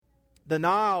The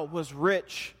Nile was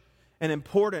rich and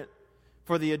important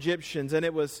for the Egyptians, and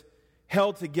it was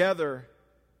held together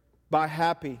by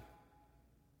Happy.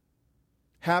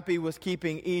 Happy was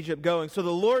keeping Egypt going. So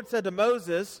the Lord said to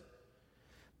Moses,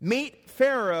 meet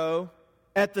Pharaoh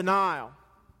at the Nile.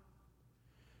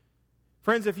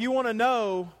 Friends, if you want to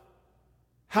know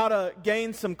how to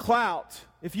gain some clout,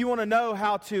 if you want to know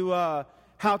how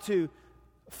to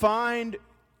find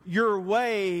your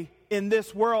way in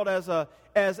this world as a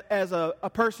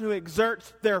person who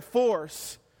exerts their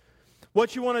force,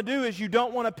 what you want to do is you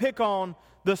don't want to pick on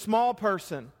the small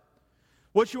person.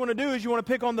 What you want to do is you want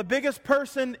to pick on the biggest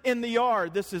person in the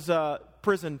yard. This is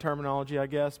prison terminology, I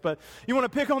guess. But you want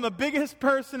to pick on the biggest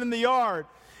person in the yard.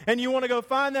 And you want to go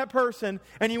find that person.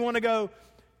 And you want to go,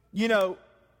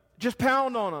 just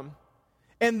pound on them.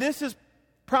 And this is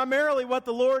primarily what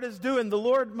the Lord is doing. The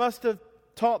Lord must have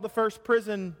taught the first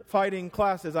prison fighting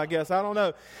classes, I guess. I don't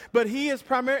know. But He is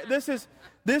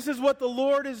this is what the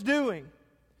Lord is doing.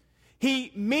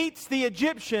 He meets the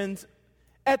Egyptians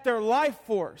at their life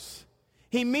force.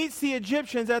 He meets the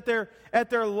Egyptians at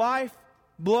their life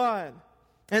blood.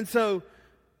 And so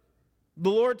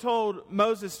the Lord told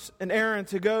Moses and Aaron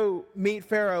to go meet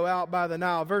Pharaoh out by the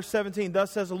Nile. Verse 17,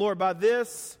 thus says the Lord, by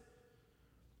this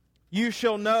you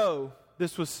shall know,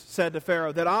 this was said to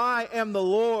Pharaoh, that I am the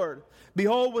Lord.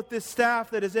 Behold, with this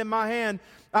staff that is in my hand,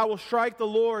 I will strike the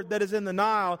Lord that is in the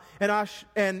Nile,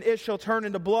 and it shall turn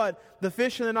into blood. The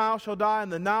fish in the Nile shall die,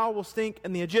 and the Nile will stink,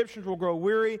 and the Egyptians will grow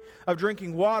weary of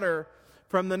drinking water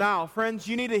from the Nile. Friends,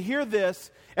 you need to hear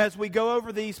this as we go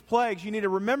over these plagues. You need to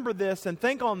remember this and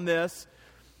think on this.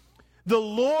 The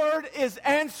Lord is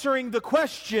answering the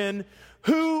question,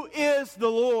 who is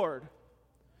the Lord?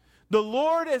 The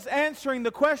Lord is answering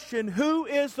the question, who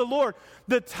is the Lord?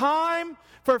 The time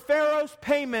for Pharaoh's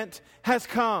payment has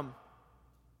come.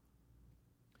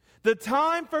 The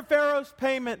time for Pharaoh's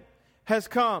payment has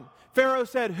come. Pharaoh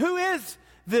said, who is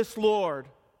this Lord?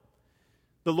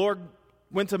 The Lord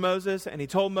went to Moses and he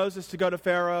told Moses to go to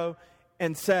Pharaoh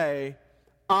and say,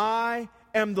 I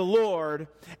am the Lord.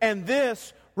 And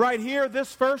this right here,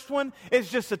 this first one, is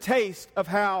just a taste of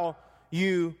how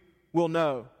you will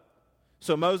know.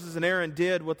 So Moses and Aaron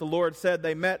did what the Lord said.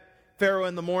 They met Pharaoh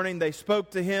in the morning. They spoke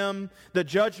to him the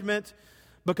judgment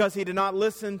because he did not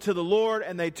listen to the Lord.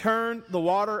 And they turned the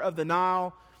water of the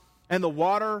Nile and the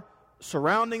water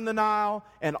surrounding the Nile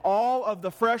and all of the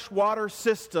fresh water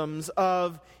systems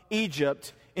of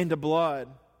Egypt into blood,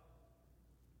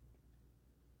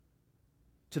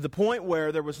 to the point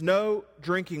where there was no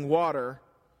drinking water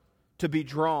to be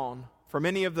drawn from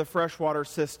any of the freshwater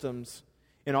systems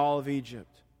in all of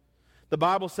Egypt. The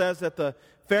Bible says that the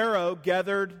Pharaoh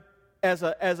gathered as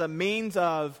a means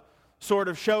of sort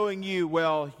of showing you,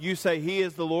 well, you say he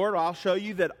is the Lord, I'll show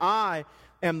you that I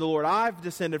am the Lord. I've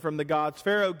descended from the gods.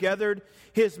 Pharaoh gathered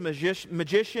his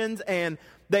magicians, and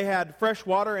they had fresh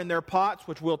water in their pots,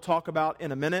 which we'll talk about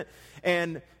in a minute,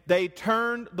 and they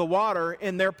turned the water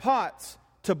in their pots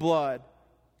to blood.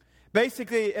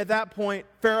 Basically, at that point,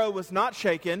 Pharaoh was not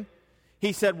shaken.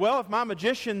 He said, well, if my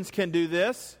magicians can do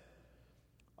this,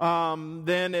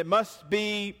 then it must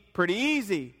be pretty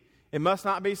easy. It must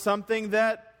not be something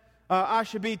that I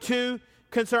should be too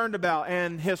concerned about.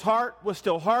 And his heart was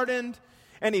still hardened,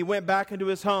 and he went back into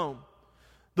his home.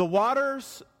 The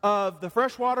waters of the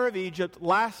fresh water of Egypt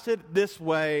lasted this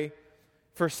way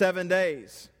for 7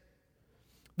 days.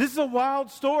 This is a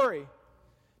wild story.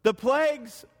 The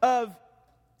plagues of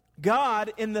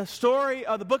God in the story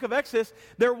of the book of Exodus,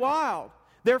 they're wild.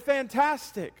 They're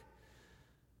fantastic.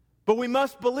 But we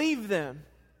must believe them.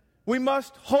 We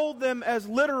must hold them as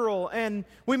literal, and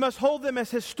we must hold them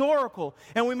as historical,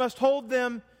 and we must hold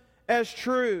them as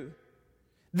true.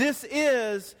 This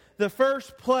is the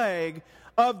first plague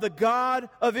of the God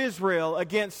of Israel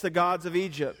against the gods of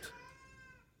Egypt.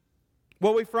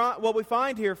 What we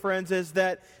find here, friends, is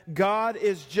that God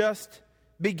is just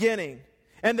beginning.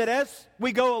 And that as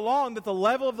we go along, that the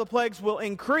level of the plagues will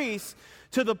increase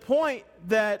to the point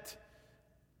that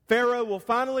Pharaoh will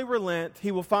finally relent.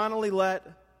 He will finally let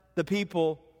the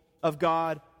people of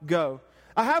God go.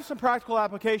 I have some practical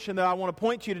application that I want to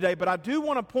point to you today, but I do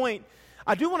want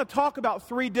to talk about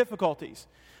 3 difficulties,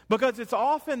 because it's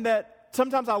often that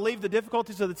sometimes I'll leave the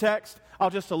difficulties of the text, I'll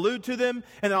just allude to them,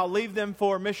 and then I'll leave them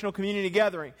for missional community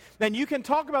gathering. And you can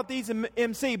talk about these in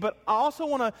MC, but I also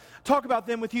want to talk about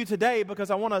them with you today because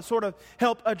I want to sort of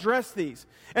help address these.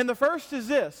 And the first is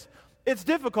this. It's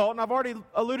difficult, and I've already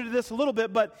alluded to this a little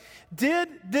bit, but did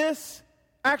this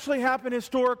actually happen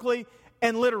historically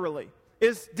and literally?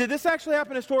 is, did this actually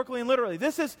happen historically and literally?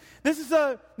 This is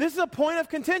a point of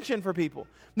contention for people.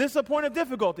 This is a point of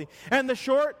difficulty. And the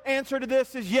short answer to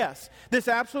this is yes. This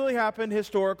absolutely happened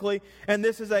historically, and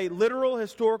this is a literal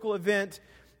historical event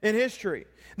in history.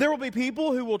 There will be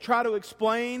people who will try to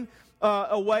explain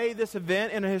away this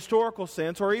event in a historical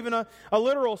sense or even a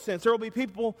literal sense. There will be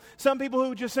some people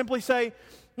who just simply say,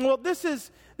 well, this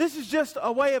is just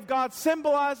a way of God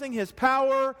symbolizing His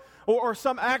power or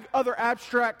some other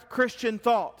abstract Christian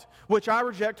thought, which I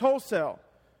reject wholesale.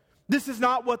 This is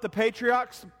not what the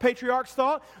patriarchs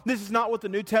thought. This is not what the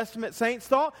New Testament saints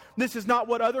thought. This is not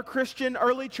what other Christian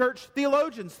early church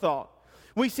theologians thought.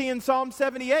 We see in Psalm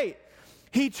 78,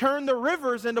 He turned the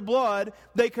rivers into blood.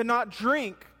 They could not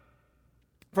drink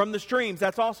from the streams.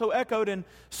 That's also echoed in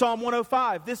Psalm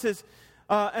 105. This is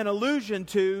an allusion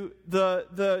to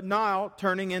the Nile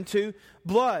turning into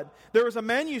blood. There was a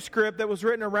manuscript that was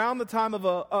written around the time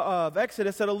of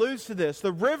Exodus that alludes to this.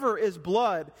 The river is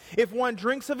blood. If one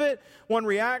drinks of it, one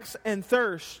reacts and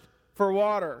thirsts for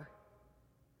water.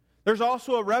 There's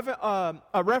also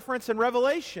a reference in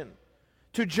Revelation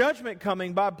to judgment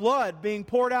coming by blood being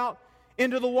poured out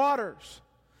into the waters.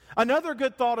 Another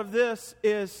good thought of this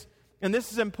is, and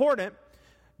this is important,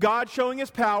 God showing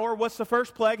His power. What's the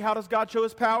first plague? How does God show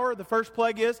His power? The first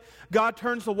plague is God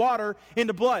turns the water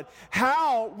into blood.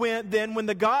 How, when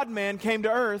the God-man came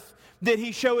to earth, did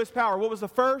He show His power? What was the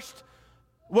first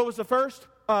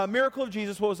miracle of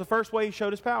Jesus? What was the first way He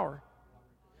showed His power?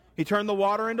 He turned the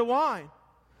water into wine.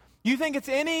 You think it's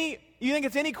any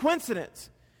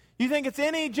coincidence? You think it's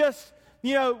any just,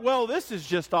 well, this is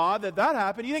just odd that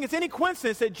happened. You think it's any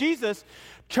coincidence that Jesus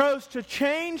chose to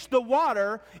change the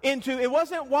water into, it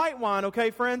wasn't white wine,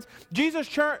 okay, friends? Jesus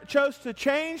chose to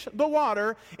change the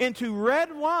water into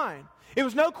red wine. It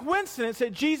was no coincidence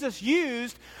that Jesus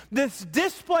used this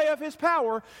display of His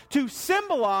power to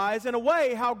symbolize, in a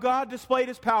way, how God displayed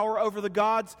His power over the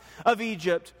gods of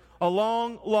Egypt a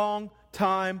long, long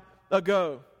time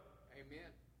ago. Amen.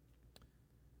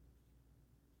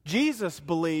 Jesus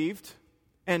believed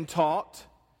and taught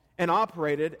and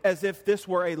operated as if this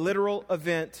were a literal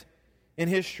event in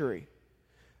history.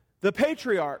 The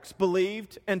patriarchs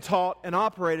believed and taught and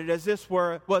operated as this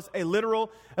was a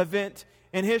literal event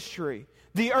in history.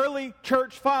 The early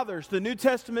church fathers, the New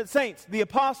Testament saints, the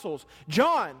apostles,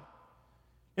 John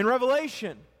in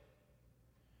Revelation.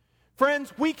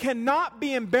 Friends, we cannot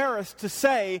be embarrassed to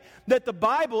say that the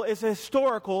Bible is a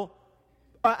historical,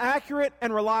 accurate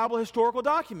and reliable historical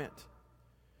document.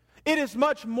 It is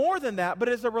much more than that, but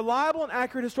it is a reliable and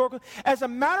accurate historical. As a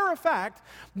matter of fact,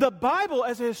 the Bible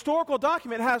as a historical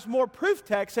document has more proof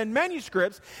texts and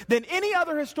manuscripts than any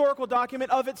other historical document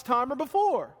of its time or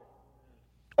before.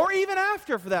 Or even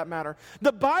after, for that matter.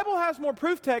 The Bible has more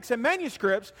proof texts and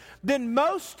manuscripts than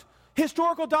most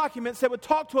historical documents that would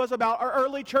talk to us about our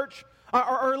early church,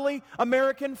 our early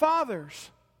American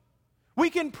fathers. We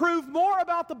can prove more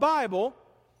about the Bible,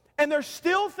 and there's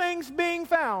still things being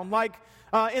found, like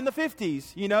in the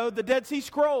 50s, the Dead Sea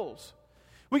Scrolls.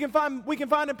 We can find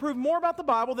and prove more about the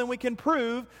Bible than we can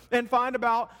prove and find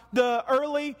about the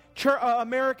early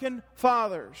American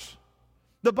fathers.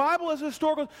 The Bible is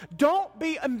historical. Don't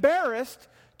be embarrassed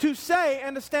to say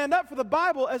and to stand up for the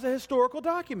Bible as a historical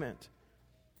document.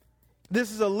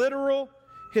 This is a literal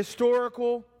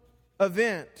historical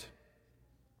event.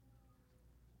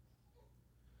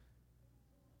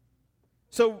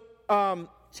 So,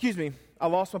 excuse me, I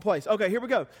lost my place. Okay, here we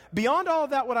go. Beyond all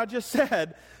of that, what I just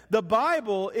said, the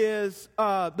Bible itself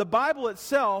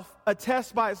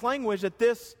attests by its language that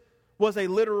this was a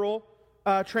literal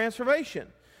transformation.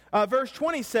 Verse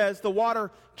 20 says the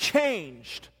water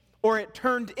changed, or it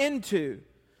turned into.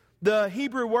 The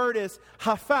Hebrew word is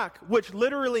hafak, which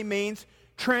literally means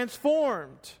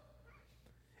transformed.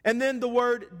 And then the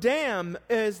word dam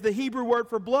is the Hebrew word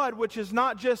for blood, which is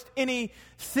not just any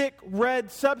thick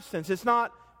red substance.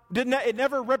 It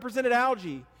never represented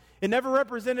algae. It never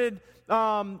represented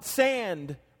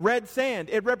sand, red sand.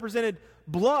 It represented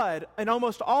blood in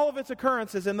almost all of its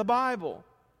occurrences in the Bible.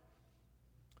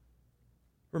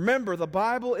 Remember, the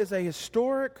Bible is a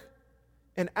historic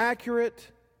and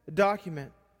accurate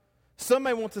document. Some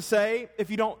may want to say,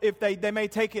 they may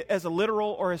take it as a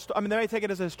literal they may take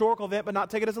it as a historical event, but not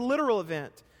take it as a literal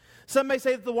event. Some may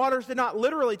say that the waters did not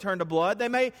literally turn to blood. They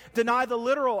may deny the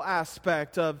literal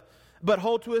aspect but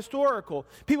hold to historical.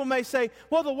 People may say,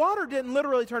 well, the water didn't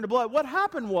literally turn to blood. What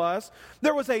happened was,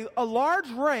 there was a large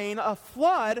rain, a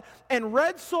flood, and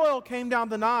red soil came down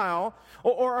the Nile,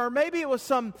 or maybe it was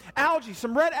some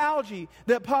red algae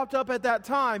that popped up at that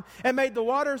time and made the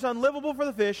waters unlivable for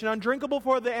the fish and undrinkable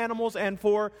for the animals and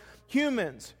for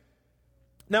humans.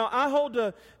 Now, I hold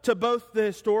to both the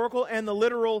historical and the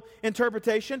literal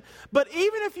interpretation, but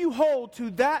even if you hold to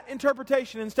that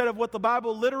interpretation instead of what the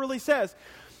Bible literally says,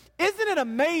 isn't it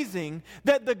amazing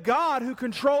that the God who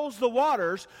controls the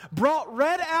waters brought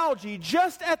red algae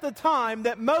just at the time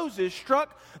that Moses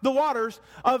struck the waters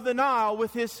of the Nile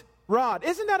with his rod?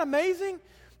 Isn't that amazing?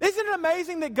 Isn't it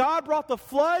amazing that God brought the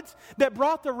floods that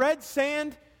brought the red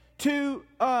sand to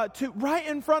right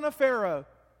in front of Pharaoh,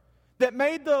 that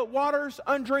made the waters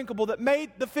undrinkable, that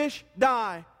made the fish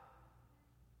die?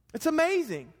 It's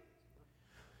amazing.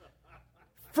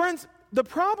 Friends, the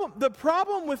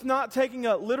problem with not taking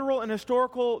a literal and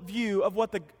historical view of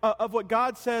what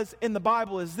God says in the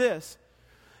Bible is this: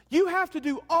 you have to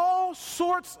do all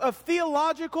sorts of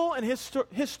theological and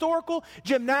historical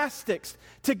gymnastics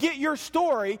to get your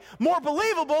story more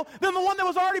believable than the one that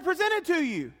was already presented to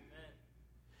you.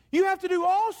 You have to do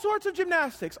all sorts of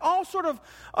gymnastics, all sort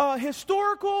of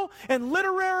historical and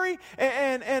literary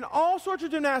and all sorts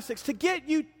of gymnastics to get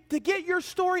your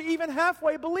story even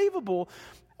halfway believable,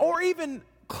 or even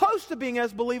close to being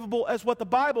as believable as what the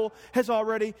Bible has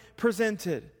already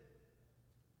presented.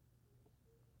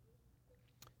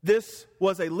 This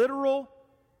was a literal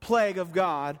plague of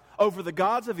God over the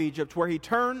gods of Egypt, where he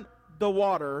turned the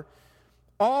water,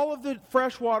 all of the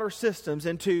freshwater systems,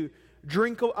 into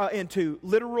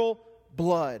literal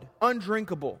blood,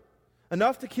 undrinkable,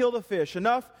 enough to kill the fish,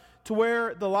 enough to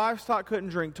where the livestock couldn't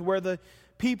drink, to where the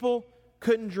people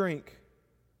couldn't drink.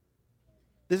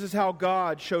 This is how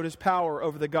God showed his power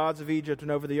over the gods of Egypt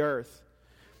and over the earth.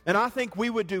 And I think we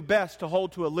would do best to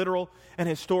hold to a literal and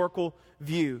historical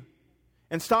view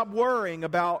and stop worrying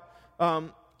about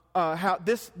how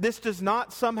this does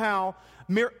not somehow,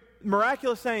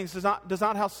 miraculous things does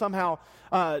not somehow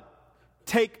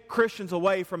take Christians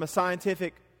away from a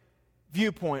scientific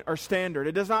viewpoint or standard.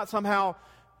 It does not somehow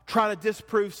try to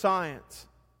disprove science.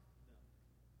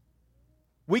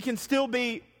 We can still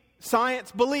be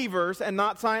science believers and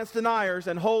not science deniers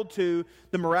and hold to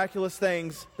the miraculous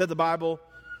things that the Bible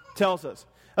tells us.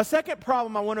 A second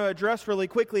problem I want to address really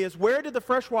quickly is, where did the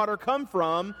fresh water come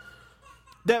from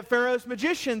that Pharaoh's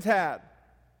magicians had?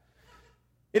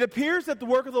 It appears that the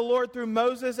work of the Lord through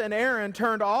Moses and Aaron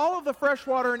turned all of the fresh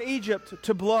water in Egypt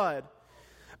to blood.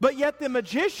 But yet the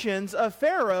magicians of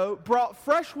Pharaoh brought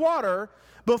fresh water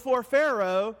before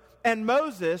Pharaoh and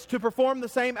Moses to perform the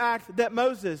same act that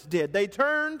Moses did. They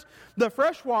turned the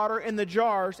fresh water in the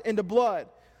jars into blood.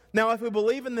 Now, if we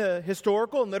believe in the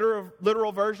historical and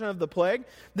literal version of the plague,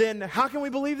 then how can we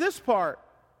believe this part?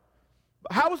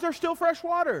 How is there still fresh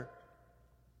water?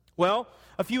 Well,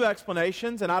 a few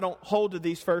explanations, and I don't hold to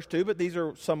these first two, but these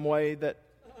are some way that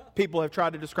people have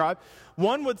tried to describe.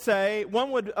 One would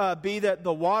be that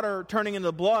the water turning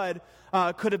into blood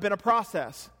could have been a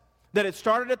process. That it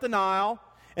started at the Nile,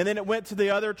 and then it went to the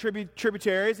other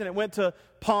tributaries, and it went to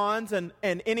ponds and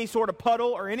any sort of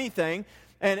puddle or anything,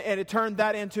 and it turned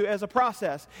that into as a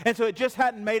process. And so it just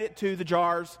hadn't made it to the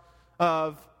jars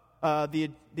of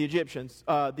the Egyptians,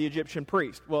 the Egyptian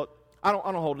priest. Well, I don't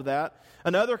hold to that.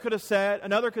 Another could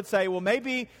say, well,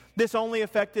 maybe this only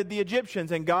affected the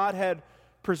Egyptians, and God had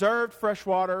preserved fresh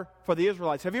water for the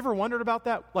Israelites. Have you ever wondered about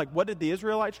that? Like, what did the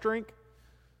Israelites drink?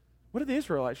 What did the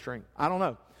Israelites drink? I don't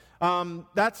know.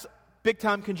 That's big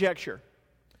time conjecture.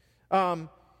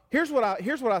 Here's what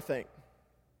I think.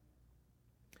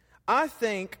 I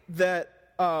think that,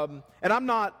 and I'm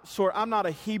not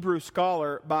a Hebrew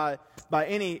scholar by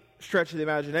any stretch of the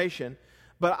imagination,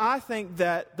 but I think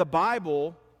that the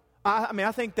Bible,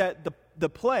 I think that the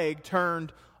plague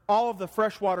turned all of the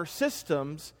freshwater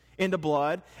systems into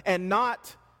blood and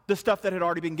not the stuff that had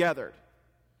already been gathered.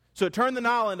 So it turned the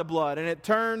Nile into blood, and it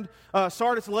turned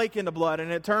Sardis Lake into blood,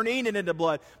 and it turned Eden into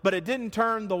blood, but it didn't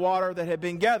turn the water that had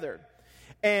been gathered.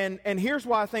 And here's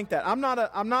why I think that. I'm not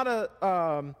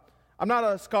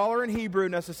a scholar in Hebrew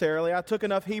necessarily. I took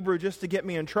enough Hebrew just to get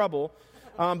me in trouble.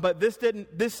 But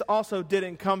this also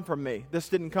didn't come from me. This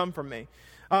didn't come from me.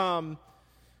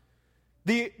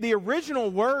 The original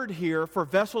word here for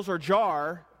vessels or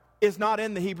jar is not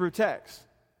in the Hebrew text.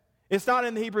 It's not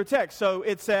in the Hebrew text. So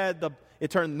it said it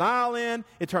turned the Nile in,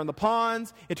 it turned the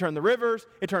ponds, it turned the rivers,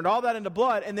 it turned all that into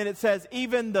blood, and then it says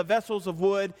even the vessels of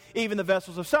wood, even the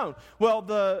vessels of stone. Well,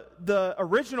 the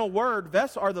original word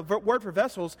vessel, or the word for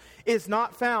vessels, is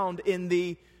not found in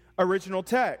the original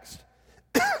text.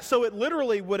 So it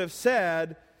literally would have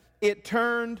said it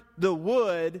turned the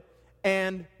wood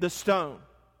and the stone.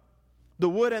 The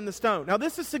wood and the stone. Now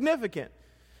this is significant.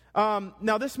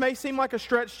 Now this may seem like a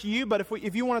stretch to you, but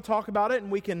if you want to talk about it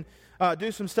and we can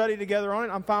do some study together on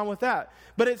it, I'm fine with that.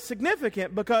 But it's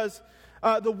significant because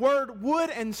the word wood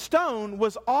and stone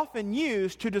was often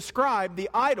used to describe the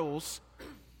idols,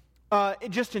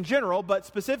 just in general, but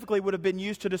specifically would have been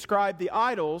used to describe the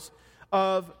idols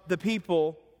of the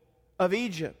people of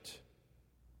Egypt.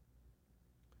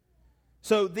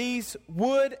 So these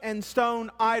wood and stone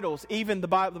idols, even the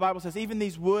Bible says, even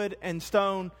these wood and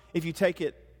stone, if you take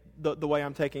it the way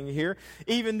I'm taking it here,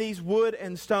 even these wood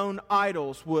and stone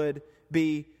idols would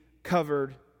be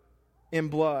covered in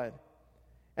blood.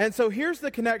 And so here's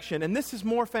the connection, and this is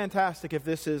more fantastic if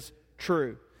this is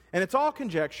true. And it's all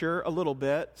conjecture a little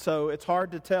bit, so it's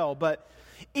hard to tell. But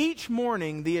each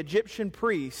morning, the Egyptian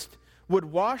priest would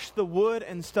wash the wood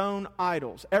and stone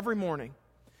idols every morning.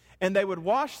 And they would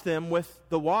wash them with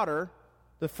the water,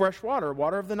 the fresh water,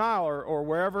 water of the Nile, or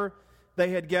wherever they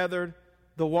had gathered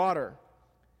the water.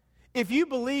 If you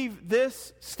believe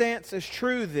this stance is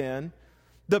true, then,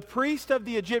 the priests of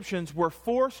the Egyptians were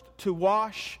forced to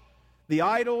wash the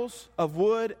idols of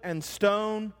wood and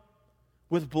stone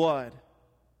with blood.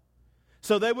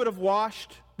 So they would have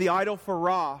washed the idol for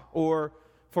Ra or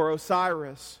for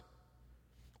Osiris.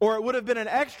 Or it would have been an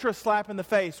extra slap in the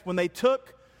face when they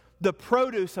took the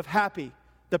produce of Happy,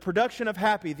 the production of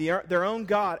Happy, their own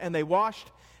god, and they washed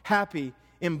Happy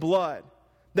in blood.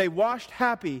 They washed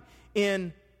Happy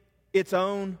in its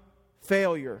own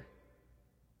failure.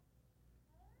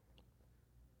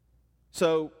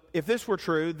 So if this were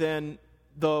true, then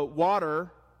the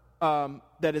water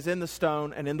that is in the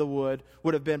stone and in the wood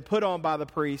would have been put on by the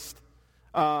priest.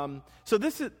 So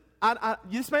this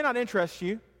may not interest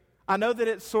you. I know that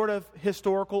it's sort of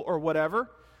historical or whatever,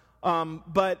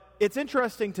 but it's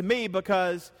interesting to me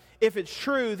because if it's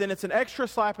true, then it's an extra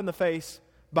slap in the face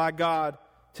by God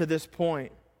to this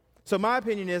point. So my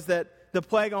opinion is that the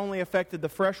plague only affected the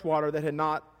fresh water that had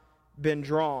not been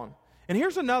drawn. And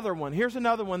here's another one. Here's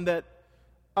another one that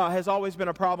has always been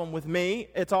a problem with me.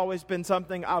 It's always been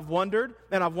something I've wondered,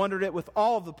 and I've wondered it with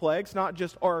all of the plagues, not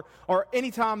just, or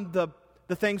anytime the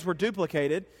things were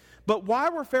duplicated. But why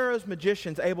were Pharaoh's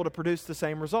magicians able to produce the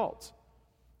same results?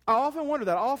 I often wonder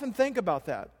that. I often think about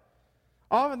that.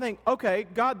 I often think, okay,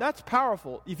 God, that's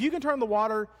powerful. If you can turn the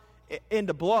water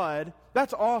into blood,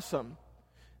 that's awesome.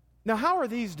 Now, how are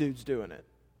these dudes doing it?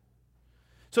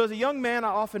 So as a young man, I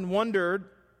often wondered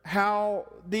how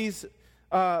these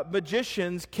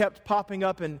magicians kept popping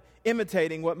up and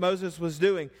imitating what Moses was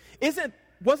doing.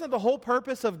 Wasn't the whole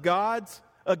purpose of God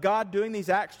doing these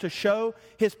acts to show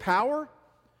his power?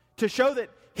 To show that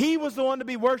he was the one to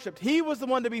be worshipped. He was the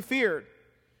one to be feared.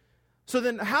 So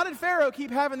then how did Pharaoh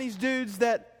keep having these dudes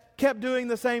that kept doing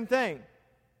the same thing?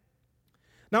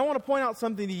 Now I want to point out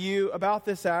something to you about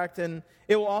this act, and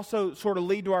it will also sort of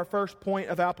lead to our first point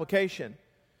of application.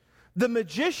 The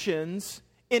magicians,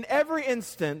 in every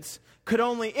instance, could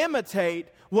only imitate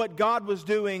what God was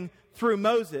doing through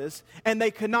Moses, and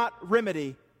they could not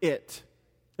remedy it.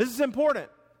 This is important.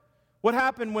 What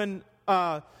happened when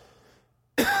Aaron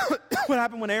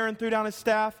threw down his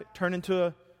staff? It turned into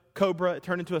a cobra. It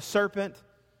turned into a serpent.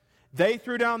 They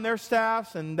threw down their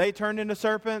staffs, and they turned into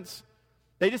serpents.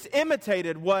 They just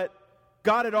imitated what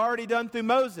God had already done through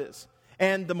Moses.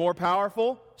 And the more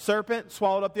powerful serpent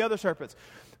swallowed up the other serpents.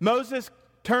 Moses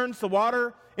turns the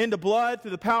water into blood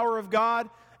through the power of God,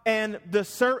 and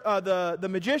the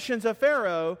magicians of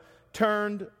Pharaoh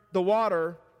turned the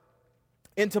water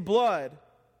into blood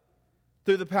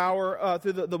through the power,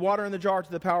 through the water in the jar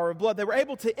to the power of blood. They were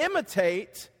able to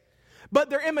imitate, but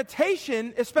their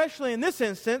imitation, especially in this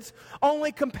instance,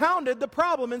 only compounded the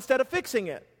problem instead of fixing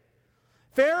it.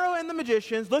 Pharaoh and the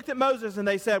magicians looked at Moses and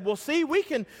they said, well, see, we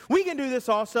can do this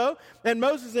also. And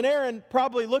Moses and Aaron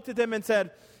probably looked at them and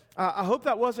said, I hope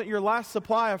that wasn't your last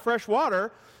supply of fresh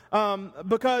water,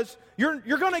 because you're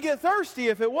going to get thirsty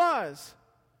if it was.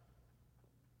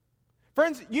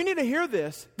 Friends, you need to hear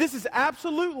this. This is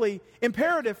absolutely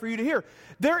imperative for you to hear.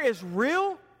 There is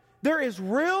real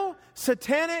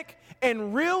satanic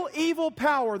and real evil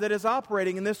power that is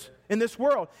operating in this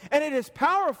world. And it is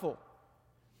powerful.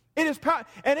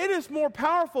 It is more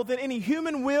powerful than any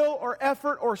human will or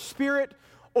effort or spirit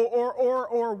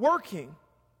or working.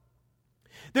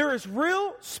 There is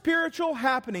real spiritual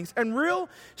happenings and real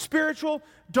spiritual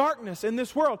darkness in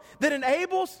this world that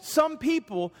enables some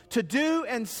people to do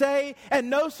and say and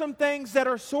know some things that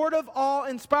are sort of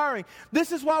awe-inspiring.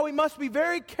 This is why we must be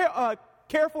very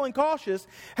careful and cautious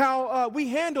how we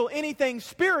handle anything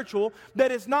spiritual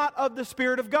that is not of the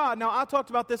Spirit of God. Now, I talked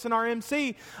about this in our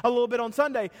MC a little bit on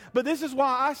Sunday, but this is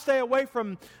why I stay away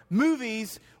from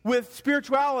movies with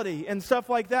spirituality and stuff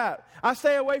like that. I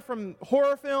stay away from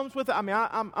horror films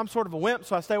I'm sort of a wimp,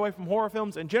 so I stay away from horror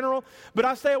films in general, but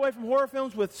I stay away from horror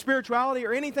films with spirituality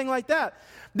or anything like that.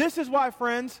 This is why,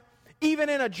 friends, even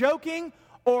in a joking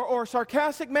or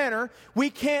sarcastic manner, we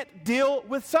can't deal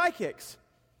with psychics.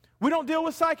 We don't deal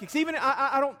with psychics. Even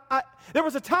there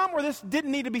was a time where this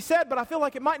didn't need to be said, but I feel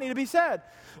like it might need to be said.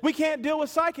 We can't deal with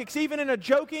psychics even in a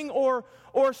joking or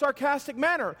sarcastic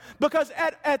manner, because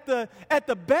at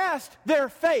the best they're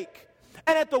fake,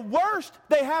 and at the worst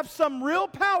they have some real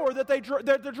power that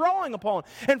they're drawing upon.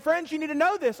 And friends, you need to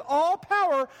know this: all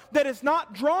power that is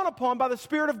not drawn upon by the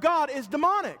Spirit of God is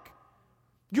demonic.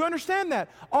 Do you understand that?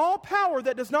 All power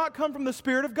that does not come from the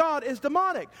Spirit of God is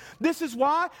demonic. This is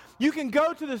why you can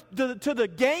go to the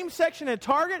game section at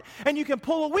Target and you can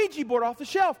pull a Ouija board off the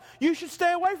shelf. You should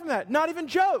stay away from that. Not even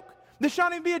joke. This should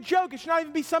not even be a joke. It should not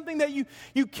even be something that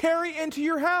you carry into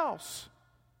your house.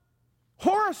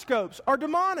 Horoscopes are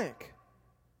demonic.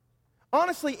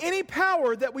 Honestly, any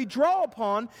power that we draw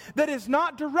upon that is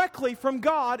not directly from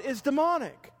God is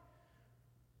demonic.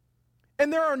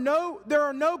 And there are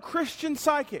no Christian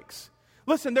psychics.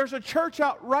 Listen, there's a church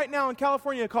out right now in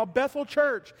California called Bethel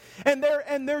Church, and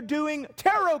they're doing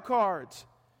tarot cards.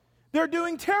 They're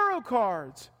doing tarot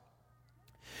cards.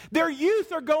 Their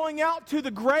youth are going out to the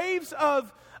graves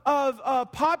of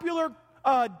popular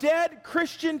dead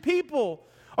Christian people,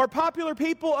 or popular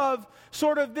people of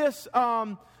sort of this.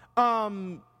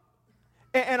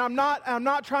 And I'm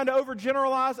not trying to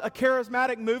overgeneralize a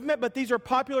charismatic movement, but these are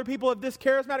popular people of this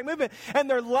charismatic movement. And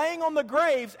they're laying on the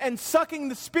graves and sucking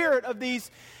the spirit of these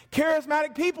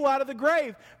charismatic people out of the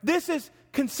grave. This is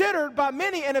considered by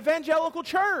many an evangelical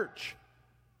church.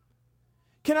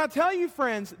 Can I tell you,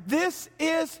 friends, this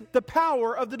is the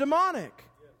power of the demonic.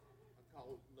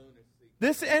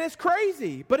 And it's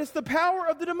crazy, but it's the power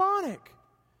of the demonic.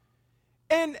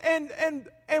 And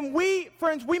we,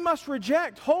 friends, we must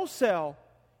reject wholesale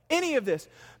any of this,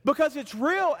 because it's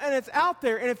real and it's out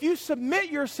there. And if you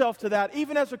submit yourself to that,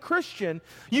 even as a Christian,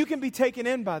 you can be taken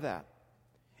in by that.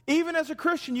 Even as a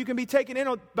Christian, you can be taken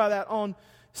in by that on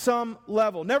some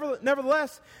level.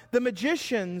 Nevertheless, the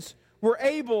magicians were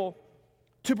able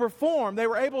to perform. They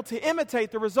were able to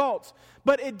imitate the results,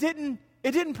 but it didn't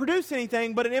produce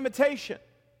anything but an imitation.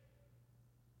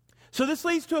 So this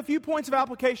leads to a few points of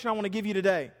application I want to give you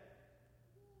today.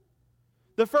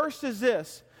 The first is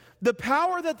this: the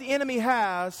power that the enemy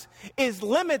has is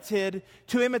limited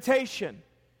to imitation.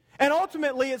 And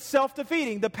ultimately, it's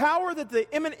self-defeating. The power that the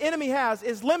enemy has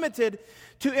is limited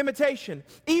to imitation.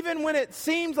 Even when it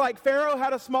seems like Pharaoh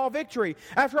had a small victory.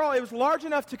 After all, it was large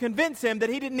enough to convince him that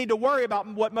he didn't need to worry about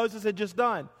what Moses had just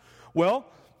done. Well,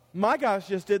 my guys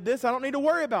just did this. I don't need to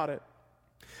worry about it.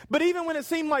 But even when it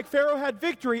seemed like Pharaoh had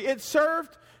victory, it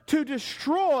served to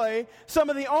destroy some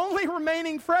of the only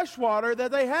remaining fresh water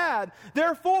that they had.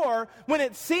 Therefore, when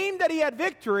it seemed that he had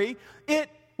victory, it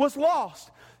was lost.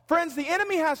 Friends, the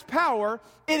enemy has power.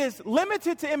 It is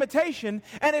limited to imitation,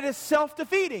 and it is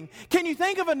self-defeating. Can you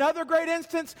think of another great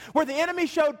instance where the enemy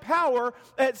showed power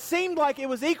that seemed like it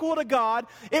was equal to God?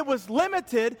 It was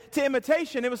limited to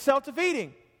imitation. It was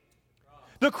self-defeating.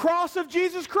 The cross of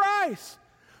Jesus Christ.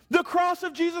 The cross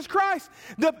of Jesus Christ.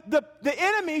 The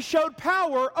enemy showed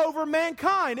power over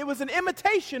mankind. It was an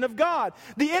imitation of God.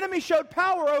 The enemy showed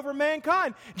power over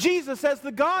mankind. Jesus, as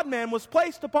the God-man, was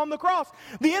placed upon the cross.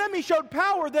 The enemy showed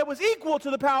power that was equal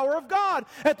to the power of God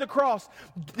at the cross.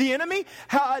 The enemy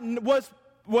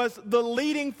was the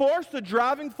leading force, the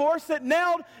driving force that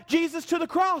nailed Jesus to the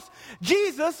cross.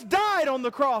 Jesus died on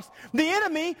the cross. The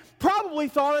enemy probably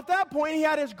thought at that point he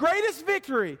had his greatest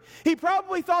victory. He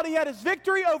probably thought he had his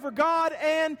victory over God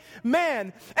and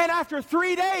man. And after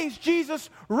 3 days, Jesus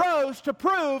rose to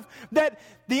prove that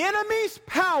the enemy's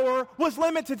power was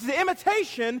limited to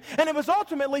imitation, and it was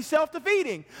ultimately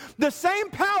self-defeating. The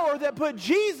same power that put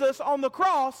Jesus on the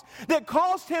cross, that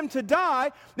caused him to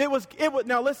die,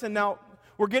 now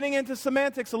we're getting into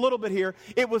semantics a little bit here.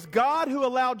 It was God who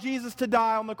allowed Jesus to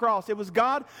die on the cross. It was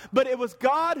God, but it was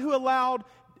God who allowed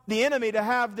the enemy to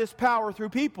have this power through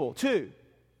people too.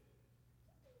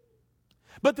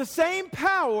 But the same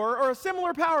power, or a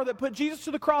similar power that put Jesus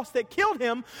to the cross that killed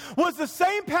him, was the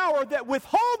same power that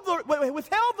withheld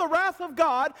the wrath of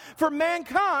God for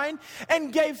mankind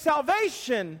and gave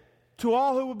salvation to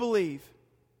all who would believe.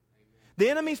 The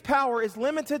enemy's power is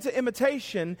limited to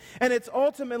imitation, and it's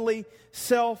ultimately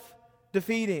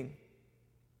self-defeating.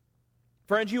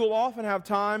 Friends, you will often have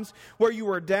times where you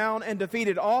are down and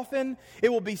defeated. Often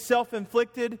it will be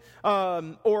self-inflicted,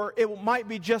 or it might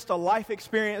be just a life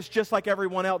experience just like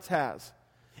everyone else has.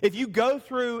 If you go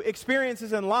through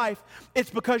experiences in life, it's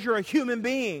because you're a human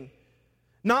being,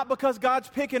 not because God's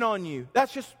picking on you.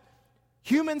 That's just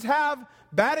Humans have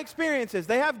bad experiences.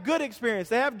 They have good experience.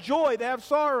 They have joy. They have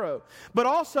sorrow. But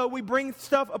also we bring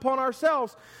stuff upon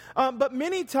ourselves. But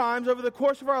many times over the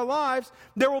course of our lives,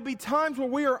 there will be times where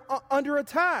we are under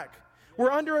attack.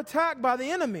 We're under attack by the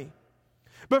enemy.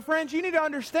 But friends, you need to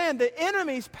understand the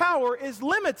enemy's power is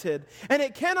limited and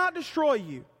it cannot destroy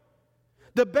you.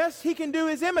 The best he can do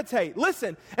is imitate.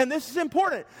 Listen, and this is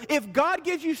important. If God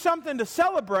gives you something to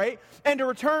celebrate and to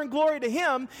return glory to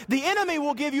Him, the enemy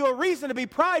will give you a reason to be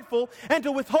prideful and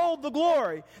to withhold the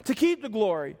glory, to keep the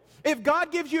glory. If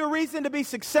God gives you a reason to be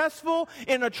successful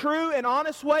in a true and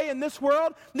honest way in this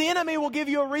world, the enemy will give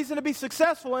you a reason to be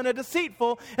successful in a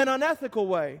deceitful and unethical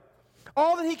way.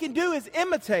 All that he can do is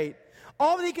imitate.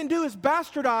 All that he can do is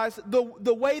bastardize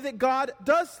the way that God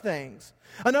does things.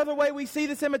 Another way we see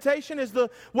this imitation is the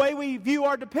way we view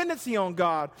our dependency on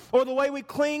God, or the way we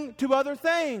cling to other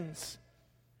things.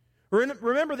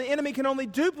 Remember, the enemy can only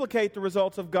duplicate the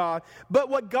results of God, but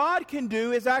what God can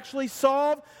do is actually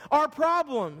solve our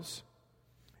problems.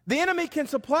 The enemy can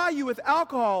supply you with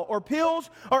alcohol or pills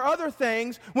or other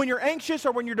things when you're anxious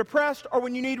or when you're depressed or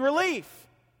when you need relief.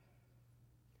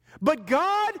 But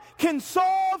God can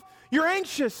solve your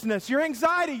anxiousness, your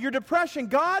anxiety, your depression.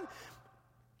 God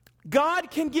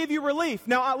can give you relief.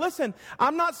 Now, listen,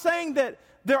 I'm not saying that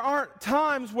there aren't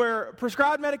times where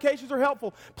prescribed medications are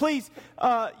helpful. Please,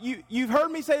 you've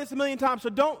heard me say this a million times, so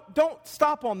don't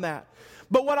stop on that.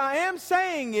 But what I am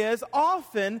saying is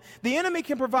often the enemy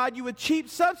can provide you with cheap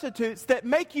substitutes that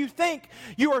make you think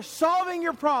you are solving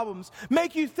your problems,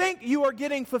 make you think you are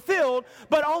getting fulfilled,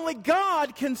 but only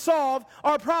God can solve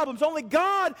our problems. Only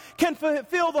God can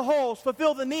fill the holes,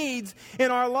 fulfill the needs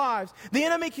in our lives. The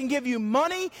enemy can give you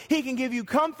money, he can give you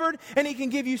comfort, and he can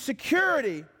give you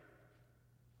security.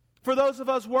 For those of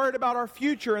us worried about our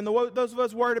future and those of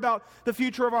us worried about the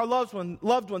future of our loved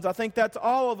ones, I think that's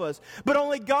all of us. But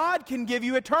only God can give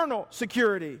you eternal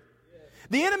security.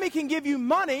 The enemy can give you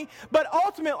money, but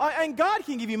ultimately, and God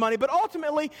can give you money, but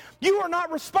ultimately, you are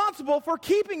not responsible for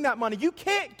keeping that money. You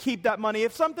can't keep that money.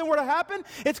 If something were to happen,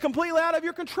 it's completely out of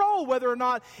your control whether or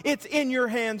not it's in your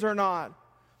hands or not.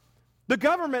 The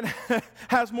government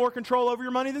has more control over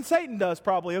your money than Satan does,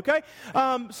 probably, okay?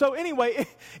 So anyway,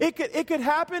 it could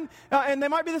happen, and they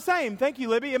might be the same. Thank you,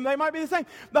 Libby. They might be the same.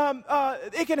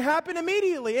 It can happen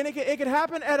immediately, and it can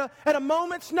happen at a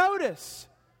moment's notice.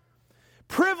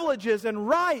 Privileges and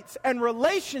rights and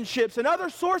relationships and other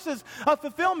sources of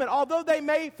fulfillment, although they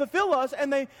may fulfill us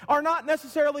and they are not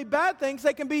necessarily bad things,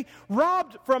 they can be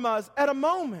robbed from us at a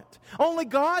moment. Only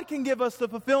God can give us the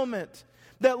fulfillment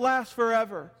that lasts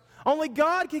forever. Only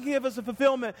God can give us a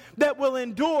fulfillment that will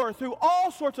endure through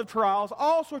all sorts of trials,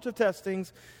 all sorts of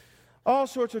testings, all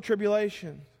sorts of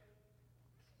tribulation.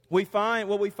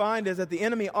 What we find is that the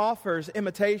enemy offers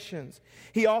imitations.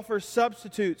 He offers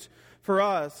substitutes for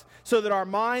us so that our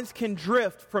minds can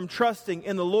drift from trusting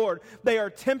in the Lord. They are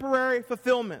temporary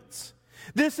fulfillments.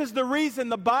 This is the reason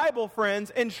the Bible, friends,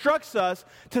 instructs us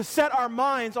to set our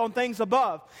minds on things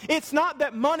above. It's not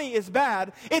that money is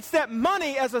bad. It's that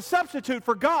money as a substitute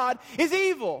for God is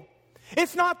evil.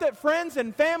 It's not that friends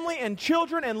and family and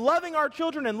children and loving our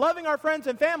children and loving our friends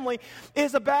and family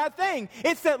is a bad thing.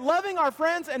 It's that loving our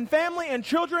friends and family and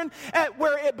children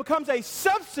where it becomes a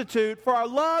substitute for our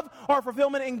love or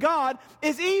fulfillment in God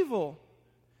is evil.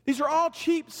 These are all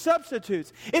cheap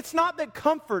substitutes. It's not that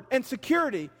comfort and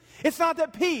security, it's not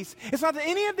that peace, it's not that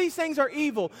any of these things are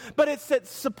evil, but it's that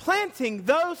supplanting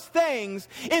those things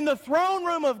in the throne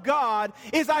room of God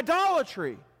is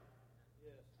idolatry.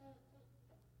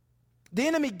 The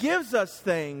enemy gives us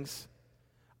things.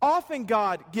 Often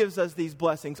God gives us these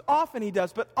blessings. Often He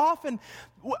does, but often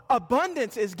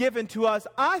abundance is given to us,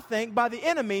 I think, by the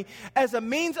enemy as a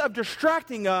means of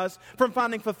distracting us from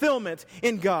finding fulfillment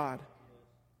in God.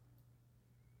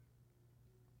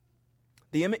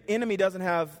 The enemy doesn't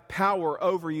have power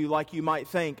over you like you might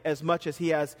think, as much as he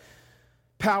has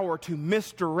power to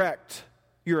misdirect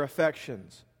your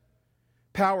affections,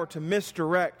 power to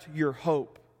misdirect your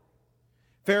hope.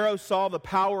 Pharaoh saw the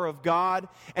power of God,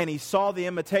 and he saw the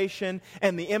imitation,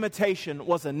 and the imitation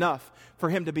was enough for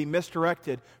him to be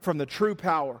misdirected from the true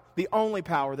power, the only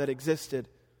power that existed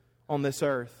on this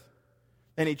earth.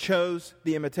 And he chose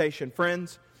the imitation.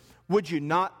 Friends, would you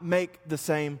not make the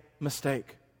same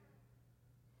mistake?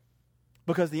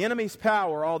 Because the enemy's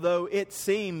power, although it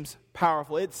seems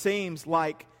powerful, it seems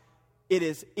like it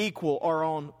is equal or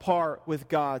on par with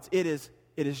God's, it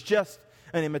is just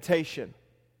an imitation.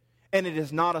 And it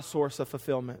is not a source of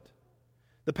fulfillment.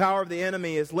 The power of the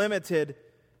enemy is limited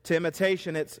to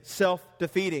imitation. It's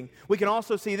self-defeating. We can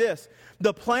also see this.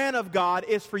 The plan of God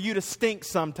is for you to stink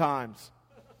sometimes.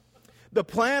 The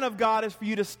plan of God is for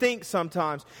you to stink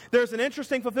sometimes. There's an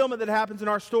interesting fulfillment that happens in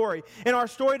our story. In our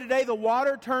story today, the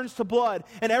water turns to blood,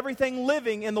 and everything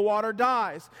living in the water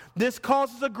dies. This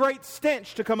causes a great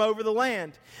stench to come over the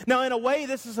land. Now, in a way,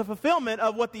 this is a fulfillment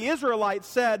of what the Israelites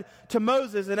said to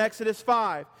Moses in Exodus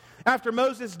 5. After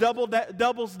Moses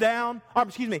doubles down,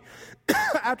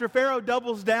 after Pharaoh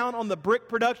doubles down on the brick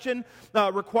production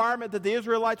requirement that the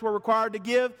Israelites were required to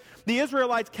give, the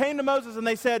Israelites came to Moses and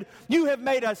they said, "You have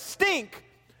made us stink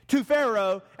to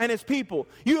Pharaoh and his people.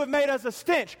 You have made us a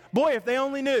stench." Boy, if they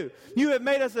only knew. "You have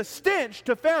made us a stench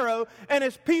to Pharaoh and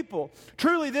his people."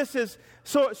 Truly, this is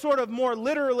sort of more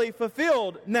literally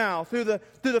fulfilled now through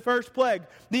the first plague.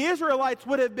 The Israelites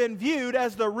would have been viewed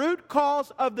as the root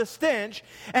cause of the stench,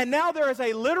 and now there is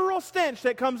a literal stench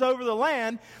that comes over the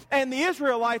land, and the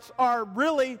Israelites are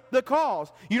really the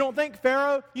cause. You think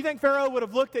Pharaoh would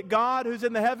have looked at God who's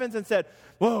in the heavens and said,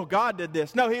 "Whoa, God did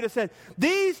this"? No, he'd have said,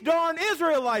 "These darn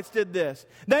Israelites did this.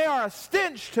 They are a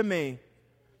stench to me."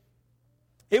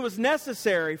 It was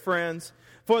necessary, friends,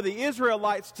 for the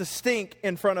Israelites to stink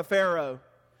in front of Pharaoh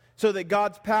so that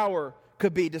God's power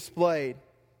could be displayed.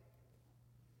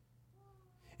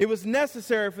 It was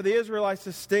necessary for the Israelites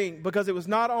to stink because it was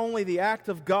not only the act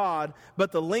of God,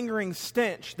 but the lingering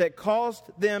stench that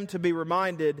caused them to be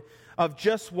reminded of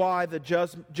just why the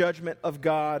judgment of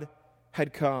God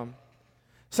had come.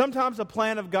 Sometimes the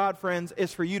plan of God, friends,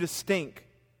 is for you to stink.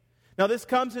 Now, this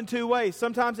comes in two ways.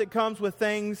 Sometimes it comes with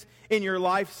things in your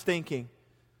life stinking.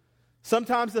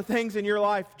 Sometimes the things in your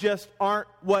life just aren't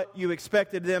what you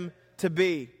expected them to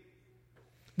be.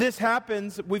 This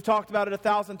happens, we've talked about it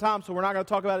 1,000 times, so we're not going to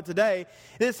talk about it today.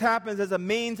 This happens as a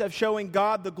means of showing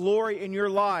God the glory in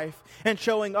your life and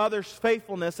showing others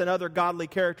faithfulness and other godly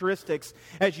characteristics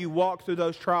as you walk through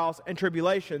those trials and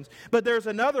tribulations. But there's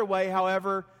another way,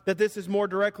 however, that this is more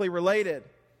directly related.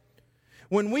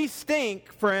 When we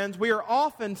stink, friends, we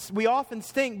often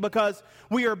stink because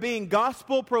we are being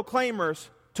gospel proclaimers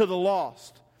to the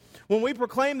lost. When we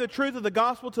proclaim the truth of the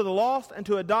gospel to the lost and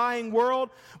to a dying world,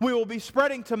 we will be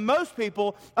spreading to most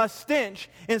people a stench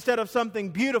instead of something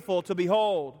beautiful to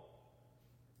behold.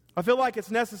 I feel like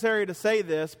it's necessary to say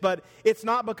this, but it's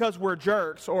not because we're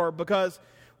jerks or because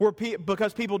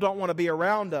people don't want to be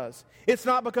around us. It's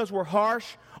not because we're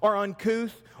harsh or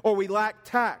uncouth or we lack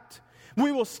tact.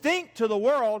 We will stink to the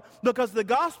world because the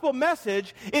gospel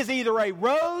message is either a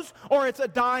rose or it's a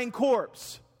dying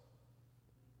corpse.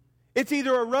 It's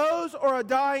either a rose or a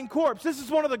dying corpse. This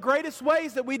is one of the greatest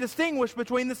ways that we distinguish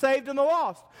between the saved and the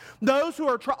lost. Those who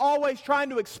are always trying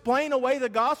to explain away the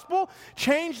gospel,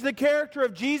 change the character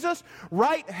of Jesus,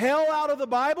 write hell out of the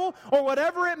Bible, or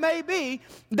whatever it may be,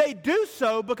 they do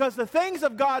so because the things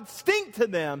of God stink to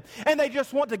them, and they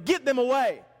just want to get them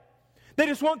away. They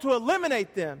just want to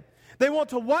eliminate them. They want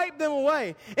to wipe them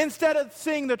away. Instead of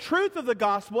seeing the truth of the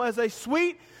gospel as a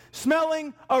sweet,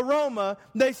 smelling aroma,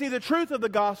 they see the truth of the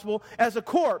gospel as a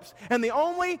corpse. And the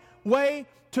only way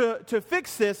to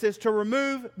fix this is to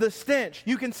remove the stench.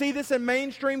 You can see this in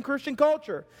mainstream Christian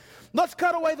culture. Let's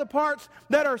cut away the parts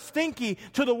that are stinky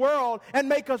to the world and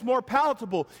make us more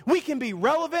palatable. We can be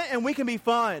relevant and we can be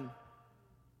fun.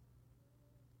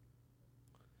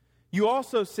 You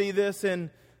also see this in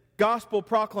gospel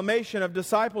proclamation of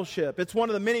discipleship. It's one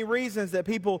of the many reasons that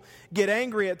people get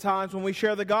angry at times when we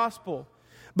share the gospel.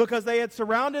 Because they had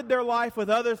surrounded their life with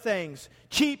other things,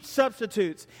 cheap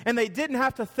substitutes, and they didn't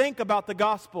have to think about the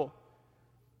gospel.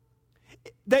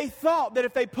 They thought that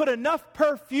if they put enough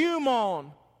perfume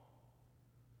on,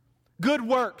 good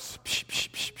works,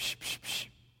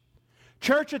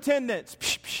 church attendance,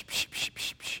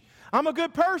 I'm a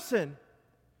good person,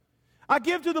 I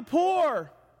give to the poor,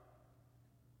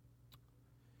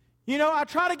 I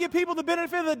try to give people the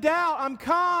benefit of the doubt, I'm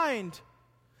kind,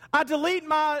 I delete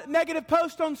my negative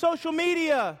post on social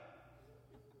media.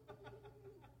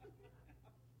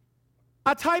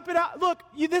 I type it out. Look,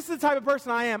 this is the type of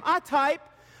person I am. I type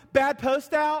bad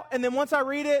post out, and then once I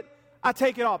read it, I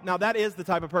take it off. Now, that is the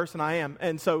type of person I am.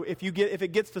 And so if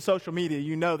it gets to social media,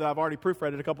 you know that I've already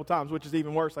proofread it a couple times, which is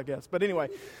even worse, I guess. But anyway,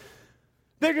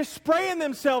 they're just spraying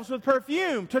themselves with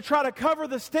perfume to try to cover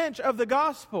the stench of the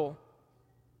gospel.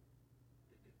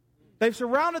 They've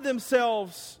surrounded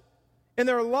themselves in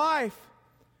their life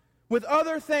with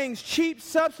other things, cheap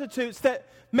substitutes that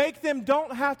make them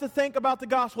don't have to think about the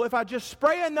gospel. If I just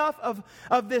spray enough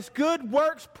of this good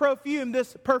works perfume,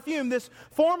 this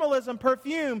formalism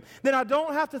perfume, then I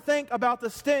don't have to think about the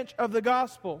stench of the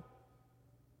gospel.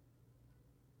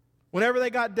 Whenever they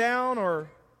got down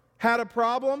or had a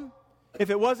problem, if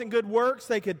it wasn't good works,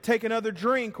 they could take another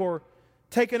drink or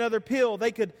take another pill.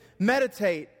 They could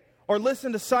meditate or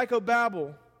listen to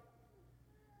psychobabble.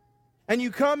 and you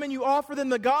come and you offer them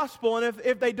the gospel, and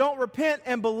if they don't repent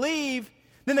and believe,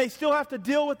 then they still have to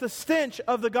deal with the stench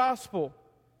of the gospel.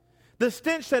 The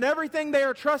stench that everything they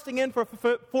are trusting in for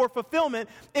fulfillment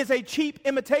is a cheap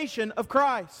imitation of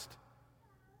Christ.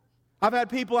 I've had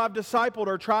people I've discipled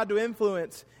or tried to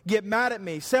influence get mad at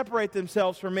me, separate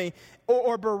themselves from me,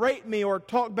 or berate me or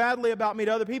talk badly about me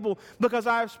to other people because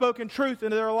I have spoken truth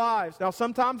into their lives. Now,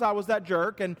 sometimes I was that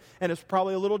jerk, and it's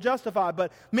probably a little justified,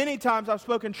 but many times I've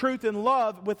spoken truth in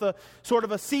love with a sort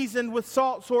of a seasoned with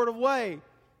salt sort of way.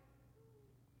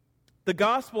 The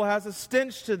gospel has a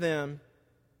stench to them.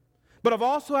 But I've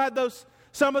also had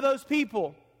some of those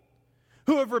people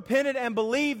who have repented and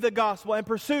believed the gospel and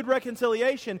pursued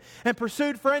reconciliation and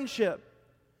pursued friendship.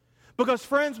 Because,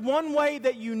 friends, one way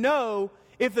that you know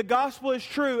if the gospel is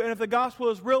true and if the gospel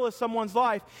is real in someone's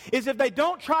life is if they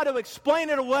don't try to explain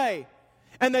it away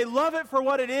and they love it for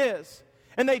what it is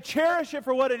and they cherish it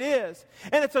for what it is.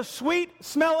 And it's a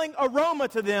sweet-smelling aroma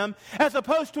to them as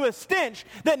opposed to a stench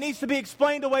that needs to be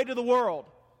explained away to the world.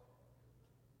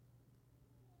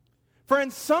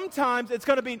 Friends,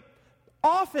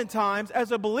 oftentimes,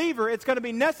 as a believer, it's going to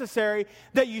be necessary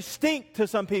that you stink to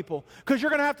some people. Because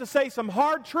you're going to have to say some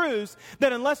hard truths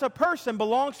that unless a person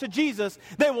belongs to Jesus,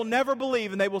 they will never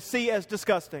believe and they will see as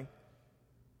disgusting.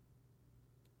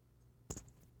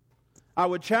 I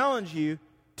would challenge you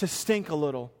to stink a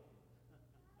little.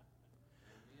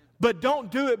 But don't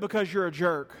do it because you're a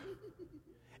jerk.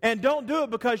 And don't do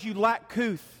it because you lack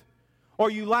couth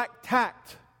or you lack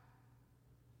tact.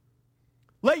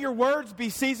 Let your words be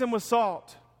seasoned with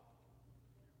salt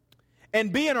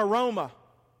and be an aroma.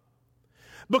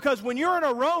 Because when you're an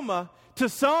aroma, to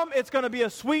some it's going to be a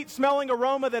sweet-smelling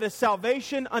aroma that is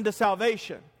salvation unto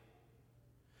salvation.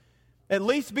 At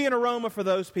least be an aroma for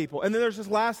those people. And then there's this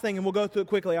last thing, and we'll go through it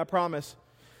quickly, I promise.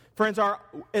 Friends,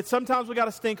 sometimes we got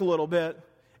to stink a little bit,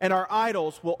 and our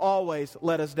idols will always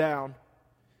let us down.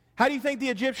 How do you think the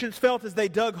Egyptians felt as they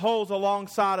dug holes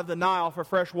alongside of the Nile for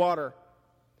fresh water?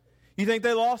 You think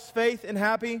they lost faith and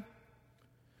happy?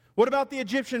 What about the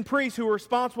Egyptian priests who were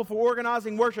responsible for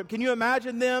organizing worship? Can you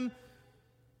imagine them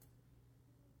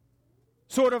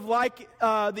sort of like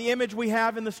the image we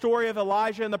have in the story of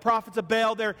Elijah and the prophets of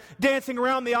Baal? They're dancing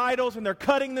around the idols and they're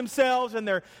cutting themselves and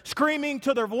they're screaming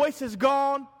till their voice is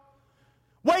gone.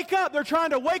 Wake up! They're trying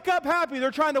to wake up happy.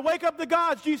 They're trying to wake up the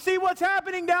gods. Do you see what's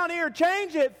happening down here?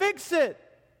 Change it. Fix it.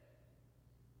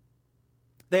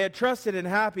 They had trusted in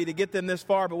happy to get them this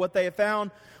far, but what they had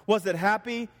found was that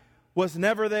happy was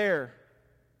never there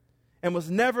and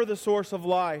was never the source of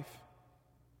life.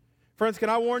 Friends, can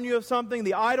I warn you of something?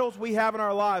 The idols we have in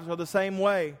our lives are the same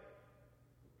way.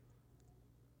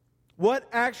 What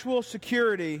actual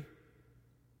security,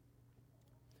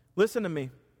 listen to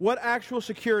me, what actual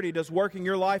security does working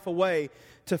your life away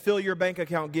to fill your bank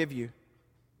account give you?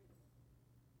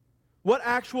 What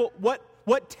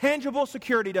tangible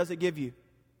security does it give you?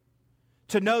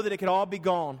 To know that it could all be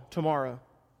gone tomorrow.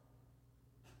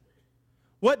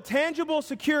 What tangible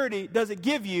security does it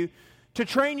give you to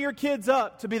train your kids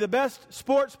up to be the best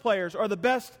sports players or the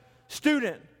best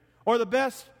student or the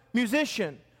best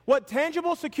musician? What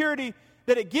tangible security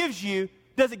that it gives you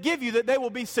does it give you that they will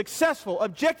be successful,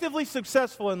 objectively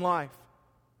successful in life?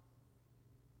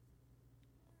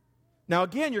 Now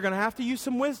again, you're going to have to use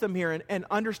some wisdom here and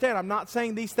understand, I'm not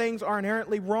saying these things are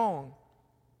inherently wrong.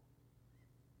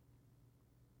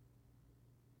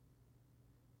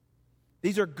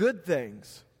 These are good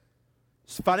things.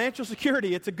 Financial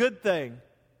security, it's a good thing.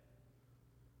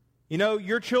 You know,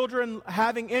 your children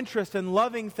having interest in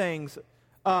loving things,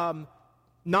 not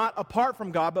apart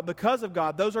from God, but because of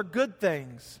God, those are good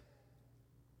things.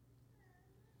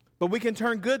 But we can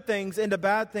turn good things into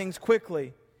bad things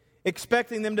quickly,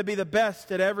 expecting them to be the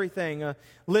best at everything,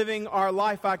 living our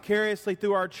life vicariously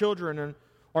through our children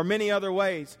or many other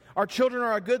ways. Our children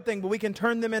are a good thing, but we can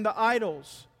turn them into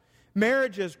idols.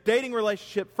 Marriages, dating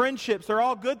relationships, friendships, they're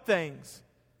all good things.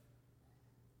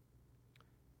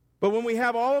 But when we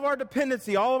have all of our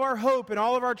dependency, all of our hope, and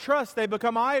all of our trust, they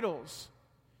become idols.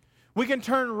 We can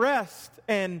turn rest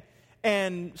and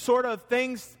sort of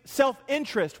things,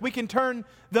 self-interest, we can turn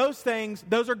those things,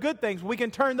 those are good things. We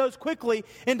can turn those quickly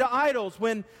into idols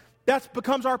when that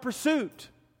becomes our pursuit.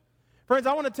 Friends,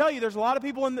 I want to tell you, there's a lot of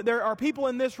people, there are people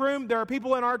in this room, there are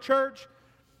people in our church,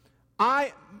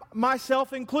 I,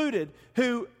 myself included,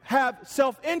 who have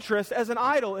self-interest as an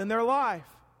idol in their life.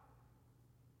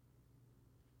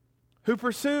 Who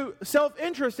pursue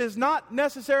self-interest is not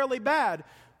necessarily bad.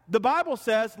 The Bible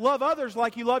says, love others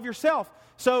like you love yourself.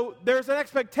 So there's an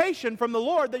expectation from the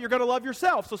Lord that you're going to love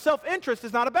yourself. So self-interest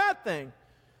is not a bad thing.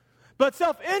 But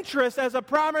self-interest as a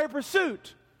primary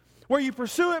pursuit, where you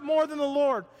pursue it more than the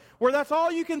Lord, where that's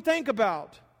all you can think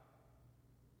about,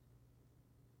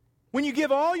 when you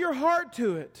give all your heart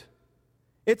to it,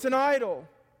 it's an idol.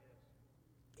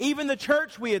 Even the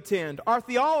church we attend, our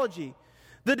theology,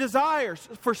 the desires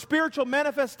for spiritual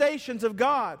manifestations of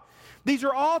God, these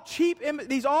all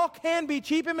can be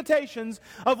cheap imitations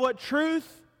of what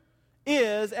truth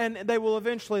is, and they will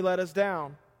eventually let us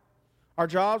down. Our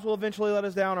jobs will eventually let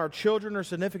us down. Our children or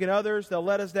significant others, they'll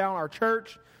let us down. Our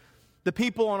church, the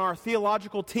people on our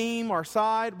theological team, our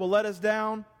side, will let us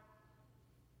down.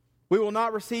 We will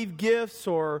not receive gifts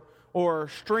or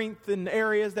strength in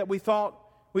areas that we thought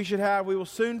we should have. We will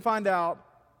soon find out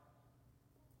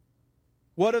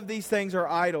what of these things are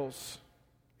idols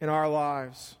in our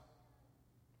lives.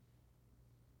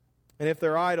 And if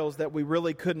they're idols, that we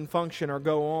really couldn't function or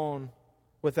go on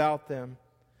without them.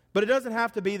 But it doesn't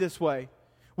have to be this way.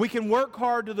 We can work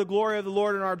hard to the glory of the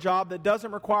Lord in our job that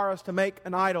doesn't require us to make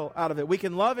an idol out of it. We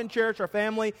can love and cherish our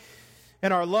family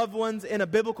and our loved ones in a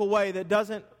biblical way that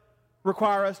doesn't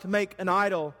require us to make an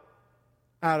idol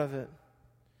out of it.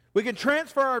 We can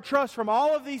transfer our trust from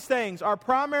all of these things,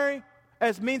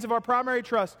 as means of our primary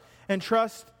trust, and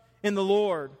trust in the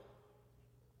Lord.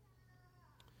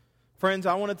 Friends,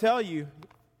 I want to tell you,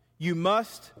 you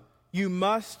must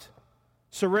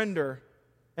surrender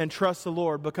and trust the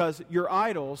Lord, because your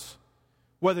idols,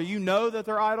 whether you know that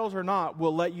they're idols or not,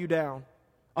 will let you down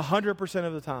 100%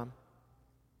 of the time.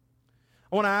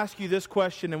 I want to ask you this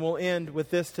question, and we'll end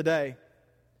with this today.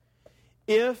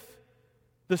 If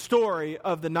the story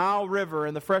of the Nile River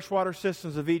and the freshwater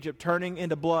systems of Egypt turning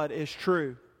into blood is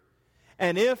true,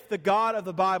 and if the God of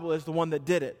the Bible is the one that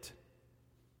did it,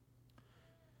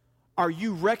 are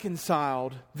you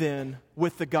reconciled then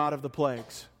with the God of the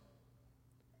plagues?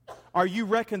 Are you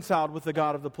reconciled with the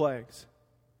God of the plagues?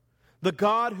 The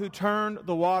God who turned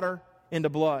the water into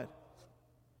blood.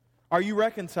 Are you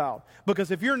reconciled?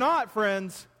 Because if you're not,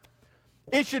 friends,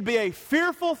 it should be a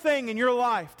fearful thing in your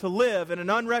life to live in an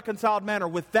unreconciled manner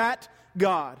with that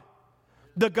God.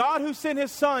 The God who sent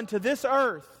His Son to this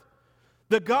earth.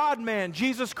 The God-man,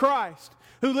 Jesus Christ,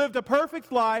 who lived a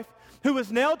perfect life, who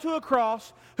was nailed to a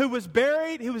cross, who was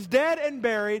buried, who was dead and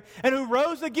buried, and who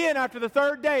rose again after the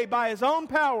third day by His own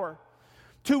power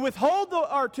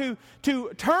to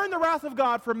to turn the wrath of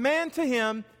God from man to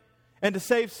Him and to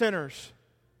save sinners.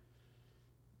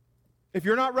 If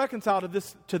you're not reconciled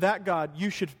to that God, you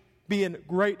should be in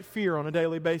great fear on a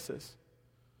daily basis.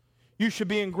 You should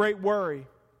be in great worry.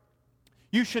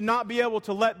 You should not be able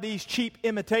to let these cheap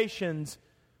imitations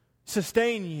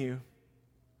sustain you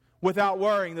without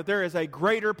worrying that there is a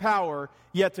greater power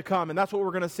yet to come. And that's what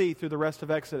we're going to see through the rest of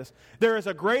Exodus. There is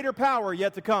a greater power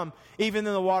yet to come, even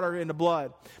in the water into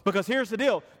blood. Because here's the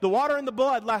deal. The water in the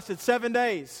blood lasted 7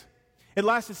 days. It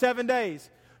lasted 7 days.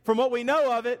 From what we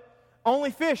know of it,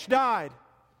 only fish died.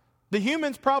 The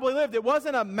humans probably lived. It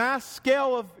wasn't a mass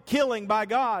scale of killing by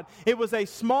God. It was a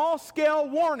small scale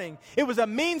warning. It was a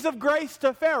means of grace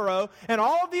to Pharaoh and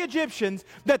all of the Egyptians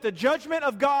that the judgment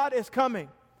of God is coming.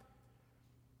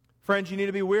 Friends, you need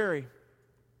to be wary.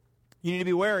 You need to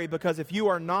be wary, because if you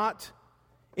are not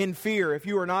in fear, if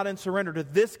you are not in surrender to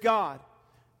this God,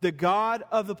 the God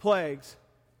of the plagues,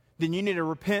 then you need to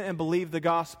repent and believe the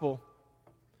gospel.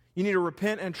 You need to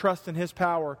repent and trust in His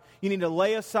power. You need to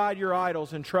lay aside your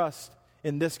idols and trust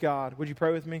in this God. Would you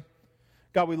pray with me?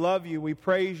 God, we love You. We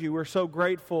praise You. We're so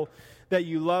grateful that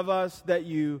You love us, that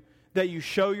you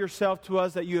show Yourself to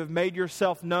us, that You have made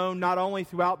Yourself known not only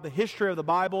throughout the history of the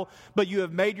Bible, but You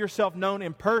have made Yourself known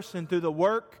in person through the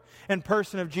work and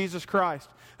person of Jesus Christ,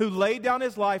 who laid down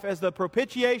His life as the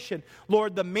propitiation,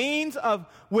 Lord, the means of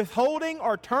withholding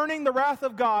or turning the wrath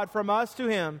of God from us to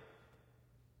Him,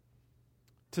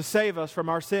 to save us from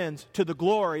our sins, to the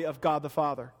glory of God the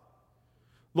Father.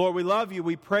 Lord, we love You,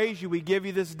 we praise You, we give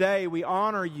You this day, we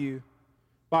honor You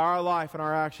by our life and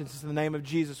our actions. In the name of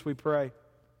Jesus we pray.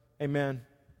 Amen.